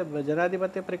ഇത്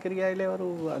ജനാധിപത്യ പ്രക്രിയയിലെ ഒരു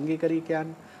അംഗീകരിക്കാൻ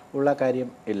ഉള്ള കാര്യം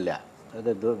ഇല്ല.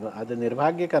 അത്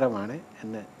നിർഭാഗ്യകരമാണ്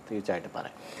എന്ന് തീർച്ചയായിട്ടും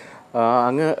പറയാം.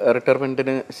 അങ്ങ്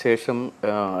റിട്ടയർമെൻറ്റിന് ശേഷം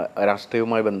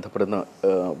രാഷ്ട്രീയവുമായി ബന്ധപ്പെടുന്ന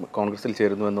കോൺഗ്രസിൽ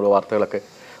ചേരുന്നു എന്നുള്ള വാർത്തകളൊക്കെ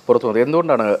പുറത്തു വന്നത്.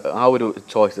 എന്തുകൊണ്ടാണ് ആ ഒരു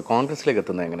ചോയ്സ്? കോൺഗ്രസിലേക്ക്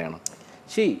എത്തുന്നത് എങ്ങനെയാണ്?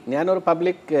 ഞാനൊരു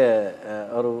പബ്ലിക്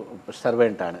ഒരു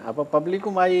സർവൻ്റാണ്. അപ്പോൾ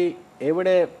പബ്ലിക്കുമായി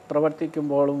എവിടെ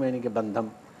പ്രവർത്തിക്കുമ്പോഴും എനിക്ക് ബന്ധം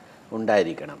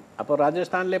ഉണ്ടായിരിക്കണം. അപ്പോൾ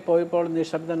രാജസ്ഥാനിലെ പോയപ്പോൾ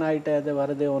നിശബ്ദനായിട്ട് അത്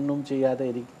വെറുതെ ഒന്നും ചെയ്യാതെ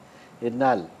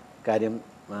ഇരുന്നാൽ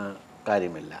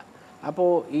കാര്യമില്ല.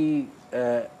 അപ്പോൾ ഈ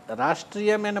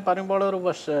രാഷ്ട്രീയം എന്ന് പറയുമ്പോൾ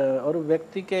ഒരു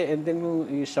വ്യക്തിക്ക് എന്തെങ്കിലും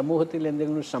ഈ സമൂഹത്തിൽ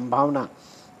എന്തെങ്കിലും സംഭാവന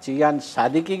ചെയ്യാൻ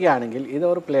സാധിക്കുകയാണെങ്കിൽ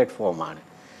ഇതൊരു പ്ലാറ്റ്ഫോമാണ്.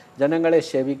 ജനങ്ങളെ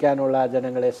സേവിക്കാനുള്ള,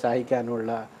 ജനങ്ങളെ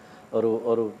സഹായിക്കാനുള്ള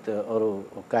ഒരു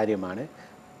കാര്യമാണ്.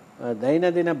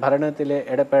 ദൈനംദിന ഭരണത്തിൽ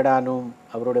ഇടപെടാനും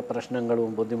അവരുടെ പ്രശ്നങ്ങളും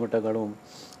ബുദ്ധിമുട്ടുകളും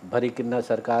ഭരിക്കുന്ന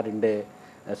സർക്കാരിൻ്റെ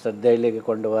ശ്രദ്ധയിലേക്ക്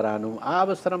കൊണ്ടുവരാനും ആ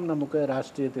അവസരം നമുക്ക്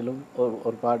രാഷ്ട്രീയത്തിലും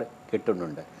ഒരുപാട്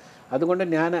കിട്ടുന്നുണ്ട്. അതുകൊണ്ട്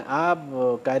ഞാൻ ആ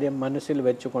കാര്യം മനസ്സിൽ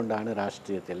വെച്ചുകൊണ്ടാണ്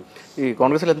രാഷ്ട്രീയത്തിൽ. ഈ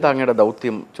കോൺഗ്രസിൽ എന്താ അങ്ങയുടെ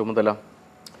ദൗത്യം, ചുമതല?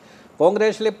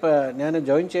 കോൺഗ്രസ്സിൽ ഞാൻ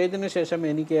ജോയിൻ ചെയ്തതിന് ശേഷം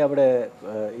എനിക്ക് അവിടെ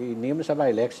ഈ നിയമസഭാ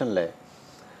ഇലക്ഷനിൽ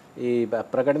ഈ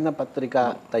പ്രകടന പത്രിക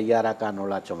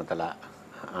തയ്യാറാക്കാനുള്ള ചുമതല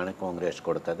ആണ് കോൺഗ്രസ്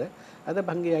കൊടുത്തത്. അത്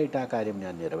ഭംഗിയായിട്ട് ആ കാര്യം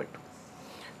ഞാൻ നിറവേറ്റു.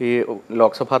 ഈ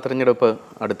ലോക്സഭാ തെരഞ്ഞെടുപ്പ്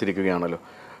അടുത്തിരിക്കുകയാണല്ലോ,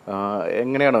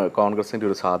 എങ്ങനെയാണ് കോൺഗ്രസിൻ്റെ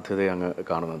ഒരു സാധ്യത അങ്ങ്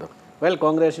കാണുന്നത്? വെൽ,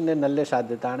 കോൺഗ്രസിൻ്റെ നല്ല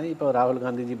സാധ്യതയാണ്. ഇപ്പോൾ രാഹുൽ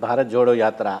ഗാന്ധിജി ഭാരത് ജോഡോ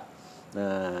യാത്ര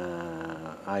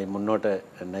ആയി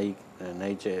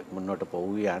നയിച്ച് മുന്നോട്ട്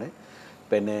പോവുകയാണ്.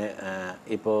 പിന്നെ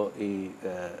ഇപ്പോൾ ഈ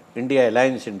ഇന്ത്യ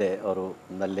അലയൻസിൻ്റെ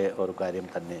ഒരു കാര്യം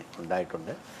തന്നെ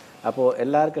ഉണ്ടായിട്ടുണ്ട്. അപ്പോൾ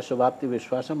എല്ലാവർക്കും ശുഭാപ്തി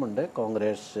വിശ്വാസമുണ്ട്.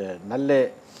 കോൺഗ്രസ് നല്ല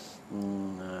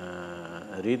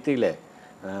രീതിയിൽ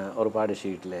ഒരുപാട്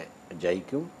സീറ്റിൽ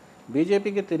ജയിക്കും.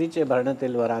 BJPക്ക് തിരിച്ച്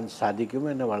ഭരണത്തിൽ വരാൻ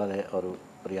സാധിക്കുമെന്ന് വളരെ ഒരു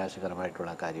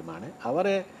പ്രയാസകരമായിട്ടുള്ള കാര്യമാണ്.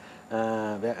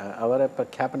 അവരെ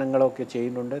പ്രഖ്യാപനങ്ങളൊക്കെ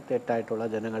ചെയ്യുന്നുണ്ട്, തെറ്റായിട്ടുള്ള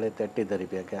ജനങ്ങളെ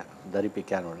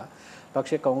ധരിപ്പിക്കാനുള്ള.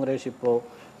 പക്ഷേ കോൺഗ്രസ് ഇപ്പോൾ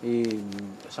ഈ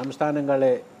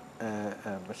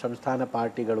സംസ്ഥാന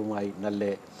പാർട്ടികളുമായി നല്ല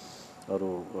ഒരു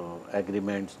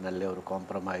അഗ്രിമെൻറ്റ്സ്, നല്ല ഒരു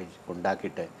കോംപ്രമൈസ്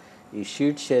ഉണ്ടാക്കിയിട്ട് ഈ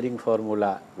ഷീറ്റ് ഷെയറിംഗ് ഫോർമുല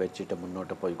വെച്ചിട്ട്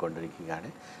മുന്നോട്ട്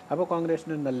പോയിക്കൊണ്ടിരിക്കുകയാണ്. അപ്പോൾ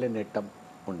കോൺഗ്രസിന് നല്ല നേട്ടം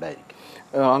ഉണ്ടായിരിക്കും.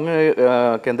 അങ്ങ്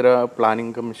കേന്ദ്ര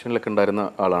പ്ലാനിംഗ് കമ്മീഷനിലൊക്കെ ഉണ്ടായിരുന്ന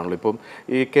ആളാണല്ലോ. ഇപ്പം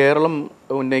ഈ കേരളം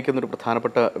ഉന്നയിക്കുന്നൊരു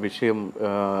പ്രധാനപ്പെട്ട വിഷയം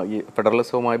ഈ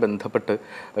ഫെഡറലിസവുമായി ബന്ധപ്പെട്ട്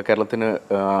കേരളത്തിന്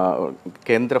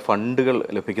കേന്ദ്ര ഫണ്ടുകൾ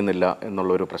ലഭിക്കുന്നില്ല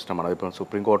എന്നുള്ളൊരു പ്രശ്നമാണ്. അതിപ്പം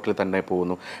സുപ്രീം കോടതിയിൽ തന്നെ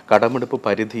പോകുന്നു. കടമെടുപ്പ്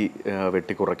പരിധി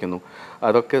വെട്ടിക്കുറയ്ക്കുന്നു.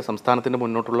 അതൊക്കെ സംസ്ഥാനത്തിൻ്റെ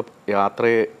മുന്നോട്ടുള്ള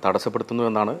യാത്രയെ തടസ്സപ്പെടുത്തുന്നു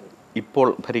എന്നാണ് ഇപ്പോൾ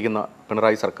ഭരിക്കുന്ന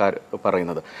പിണറായി സർക്കാർ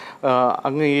പറയുന്നത്.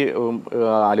 അങ്ങ് ഈ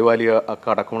അലുവാലിയ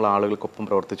അടക്കമുള്ള ആളുകൾക്കൊപ്പം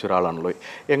പ്രവർത്തിച്ച ഒരാളാണല്ലോ.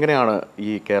 എങ്ങനെയാണ് ഈ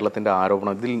കേരളത്തിൻ്റെ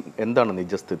ആരോപണം? ഇതിൽ എന്താണ്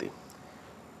നിജസ്ഥിതി?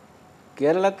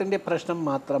 കേരളത്തിൻ്റെ പ്രശ്നം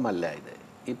മാത്രമല്ല ഇത്.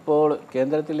 ഇപ്പോൾ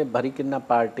കേന്ദ്രത്തിൽ ഭരിക്കുന്ന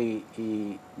പാർട്ടി ഈ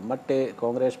മറ്റ്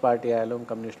കോൺഗ്രസ് പാർട്ടി ആയാലും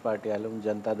കമ്മ്യൂണിസ്റ്റ് പാർട്ടി ആയാലും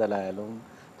ജനതാദൾ ആയാലും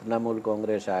തൃണമൂൽ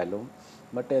കോൺഗ്രസ് ആയാലും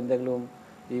മറ്റെന്തെങ്കിലും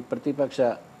ഈ പ്രതിപക്ഷ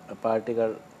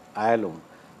പാർട്ടികൾ ആയാലും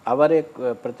അവരെ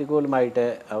പ്രതികൂലമായിട്ട്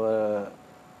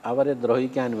അവരെ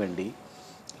ദ്രോഹിക്കാൻ വേണ്ടി,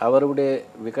 അവരുടെ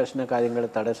വികസന കാര്യങ്ങൾ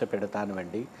തടസ്സപ്പെടുത്താൻ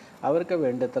വേണ്ടി അവർക്ക്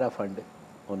വേണ്ടത്ര ഫണ്ട്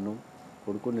ഒന്നും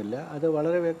കൊടുക്കുന്നില്ല. അത്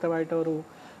വളരെ വ്യക്തമായിട്ട്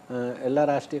എല്ലാ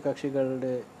രാഷ്ട്രീയ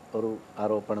കക്ഷികളുടെ ഒരു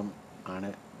ആരോപണം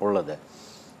ആണ് ഉള്ളത്.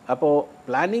 അപ്പോൾ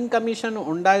പ്ലാനിംഗ് കമ്മീഷൻ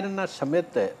ഉണ്ടായിരുന്ന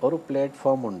സമയത്ത് ഒരു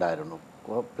പ്ലാറ്റ്ഫോം ഉണ്ടായിരുന്നു.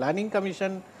 പ്ലാനിംഗ്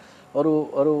കമ്മീഷൻ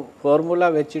ഒരു ഫോർമുല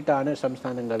വെച്ചിട്ടാണ്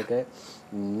സംസ്ഥാനങ്ങൾക്ക്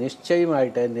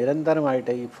നിശ്ചയമായിട്ട്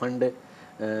നിരന്തരമായിട്ട് ഈ ഫണ്ട്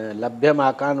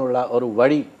ലഭ്യമാക്കാനുള്ള ഒരു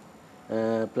വഴി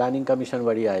പ്ലാനിംഗ് കമ്മീഷൻ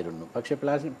വഴിയായിരുന്നു. പക്ഷേ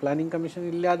പ്ലാനിംഗ് കമ്മീഷൻ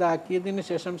ഇല്ലാതാക്കിയതിന്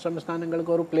ശേഷം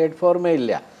സംസ്ഥാനങ്ങൾക്ക് ഒരു പ്ലാറ്റ്ഫോമേ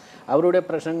ഇല്ല. അവരുടെ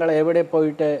പ്രശ്നങ്ങൾ എവിടെ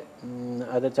പോയിട്ട്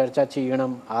അത് ചർച്ച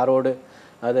ചെയ്യണം, ആരോട്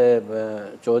അത്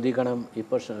ചോദിക്കണം,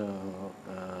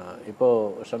 ഇപ്പോൾ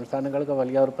സംസ്ഥാനങ്ങൾക്ക്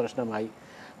വലിയ ഒരു പ്രശ്നമായി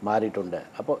മാറിയിട്ടുണ്ട്.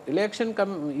 അപ്പോൾ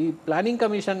ഈ പ്ലാനിംഗ്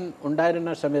കമ്മീഷൻ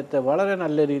ഉണ്ടായിരുന്ന സമയത്ത് വളരെ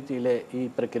നല്ല രീതിയിൽ ഈ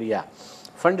പ്രക്രിയ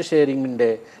ഫണ്ട് ഷെയറിങ്ങിൻ്റെ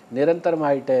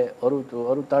നിരന്തരമായിട്ട്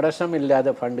ഒരു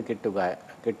തടസ്സമില്ലാതെ ഫണ്ട്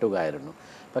കിട്ടുകയായിരുന്നു.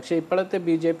 പക്ഷേ ഇപ്പോഴത്തെ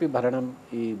BJP ഭരണം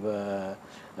ഈ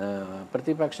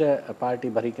പ്രതിപക്ഷ പാർട്ടി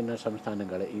ഭരിക്കുന്ന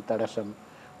സംസ്ഥാനങ്ങൾ ഈ തടസ്സം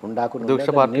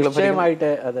ഉണ്ടാക്കുന്നുണ്ട്.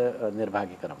 നിശ്ചയമായിട്ട് അത്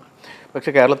നിർഭാഗ്യകരമാണ്.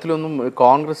 പക്ഷേ കേരളത്തിലൊന്നും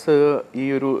കോൺഗ്രസ് ഈ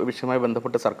ഒരു വിഷയവുമായി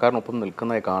ബന്ധപ്പെട്ട് സർക്കാരിനൊപ്പം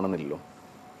നിൽക്കുന്നതായി കാണുന്നില്ലല്ലോ.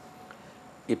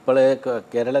 ഇപ്പോൾ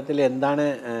കേരളത്തിൽ എന്താണ്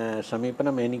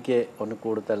സമീപനം എനിക്ക് ഒന്ന്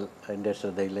കൂടുതൽ എൻ്റെ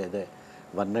ശ്രദ്ധയിൽ ഇത്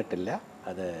വന്നിട്ടില്ല.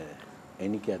 അത്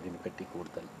എനിക്ക് അതിനെപ്പറ്റി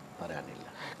കൂടുതൽ പറയാനില്ല.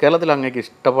 കേരളത്തിൽ അങ്ങേക്ക്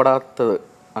ഇഷ്ടപ്പെടാത്തത്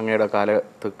അങ്ങയുടെ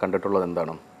കാലത്ത് കണ്ടിട്ടുള്ളത്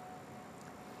എന്താണ്?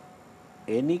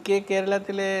 എനിക്ക്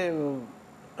കേരളത്തിലെ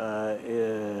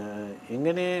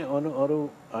ഇങ്ങനെ ഒരു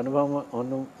അനുഭവം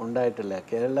ഒന്നും ഉണ്ടായിട്ടില്ല.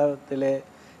 കേരളത്തിലെ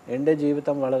എൻ്റെ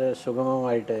ജീവിതം വളരെ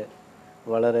സുഗമമായിട്ട്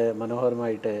വളരെ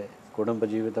മനോഹരമായിട്ട്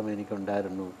കുടുംബജീവിതം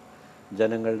എനിക്കുണ്ടായിരുന്നു.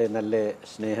 ജനങ്ങളുടെ നല്ല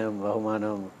സ്നേഹം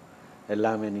ബഹുമാനവും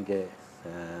എല്ലാം എനിക്ക്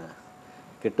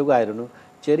കിട്ടുകയായിരുന്നു.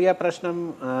 ചെറിയ പ്രശ്നം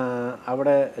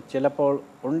അവിടെ ചിലപ്പോൾ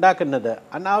ഉണ്ടാക്കുന്നത്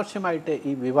അനാവശ്യമായിട്ട്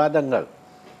ഈ വിവാദങ്ങൾ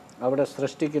അവിടെ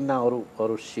സൃഷ്ടിക്കുന്ന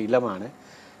ഒരു ശീലമാണ്.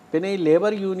 പിന്നെ ഈ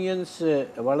ലേബർ യൂണിയൻസ്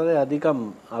വളരെയധികം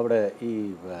അവിടെ ഈ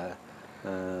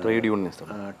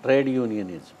ട്രേഡ്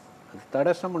യൂണിയനിസം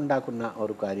തടസ്സമുണ്ടാക്കുന്ന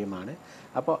ഒരു കാര്യമാണ്.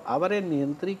 അപ്പോൾ അവരെ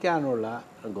നിയന്ത്രിക്കാനുള്ള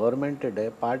ഗവൺമെൻറ്റിൻ്റെ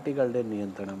പാർട്ടികളുടെ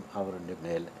നിയന്ത്രണം അവരുടെ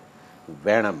മേൽ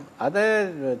വേണം. അത്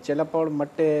ചിലപ്പോൾ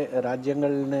മറ്റ്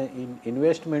രാജ്യങ്ങളിൽ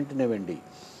ഇൻവെസ്റ്റ്മെൻറ്റിന് വേണ്ടി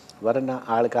വരുന്ന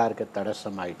ആൾക്കാർക്ക്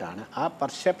തടസ്സമായിട്ടാണ്. ആ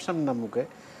പെർസെപ്ഷൻ നമുക്ക്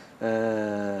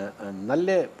നല്ല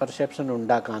പെർസെപ്ഷൻ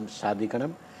ഉണ്ടാക്കാൻ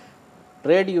സാധിക്കണം.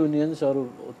 ട്രേഡ് യൂണിയൻസ് ഒരു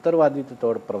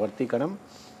ഉത്തരവാദിത്വത്തോടെ പ്രവർത്തിക്കണം.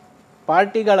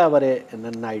 പാർട്ടികൾ അവരെ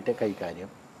നന്നായിട്ട് കൈകാര്യം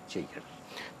ചെയ്യണം.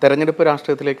 തെരഞ്ഞെടുപ്പ്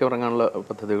രാഷ്ട്രീയത്തിലേക്ക് ഇറങ്ങാനുള്ള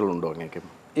പദ്ധതികളുണ്ടോ അങ്ങേക്കും?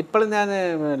 ഇപ്പോൾ ഞാൻ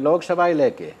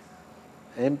ലോക്സഭയിലേക്ക്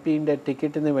MP-ൻ്റെ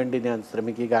ടിക്കറ്റിന് വേണ്ടി ഞാൻ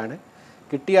ശ്രമിക്കുകയാണ്.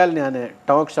 കിട്ടിയാൽ ഞാൻ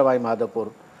ടോക് സവായ് മാധോപൂർ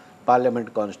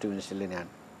പാർലമെൻറ്റ് കോൺസ്റ്റിറ്റ്യുവൻസിയിൽ ഞാൻ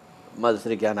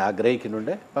മത്സരിക്കാൻ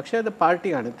ആഗ്രഹിക്കുന്നുണ്ട്. പക്ഷേ അത്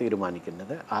പാർട്ടിയാണ്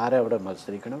തീരുമാനിക്കുന്നത് ആരവിടെ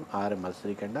മത്സരിക്കണം ആരെ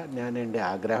മത്സരിക്കേണ്ട. ഞാൻ എൻ്റെ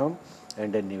ആഗ്രഹം,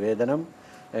 എൻ്റെ നിവേദനം,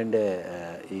 എൻ്റെ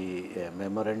ഈ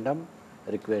മെമ്മോറണ്ടം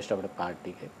റിക്വസ്റ്റ് അവിടെ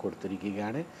പാർട്ടിക്ക്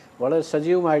കൊടുത്തിരിക്കുകയാണ്. വളരെ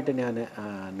സജീവമായിട്ട് ഞാൻ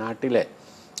നാട്ടിലെ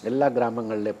എല്ലാ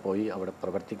ഗ്രാമങ്ങളിലും പോയി അവിടെ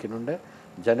പ്രവർത്തിക്കുന്നുണ്ട്.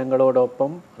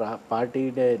 ജനങ്ങളോടൊപ്പം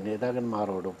പാർട്ടിയുടെ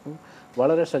നേതാക്കന്മാരോടൊപ്പം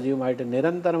വളരെ സജീവമായിട്ട്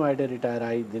നിരന്തരമായിട്ട്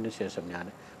റിട്ടയറായതിനു ശേഷം ഞാൻ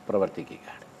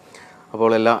പ്രവർത്തിക്കുകയാണ്.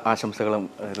 അപ്പോൾ എല്ലാ ആശംസകളും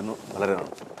ആയിരുന്നു. വളരെ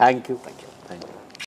നന്ദി. Thank you.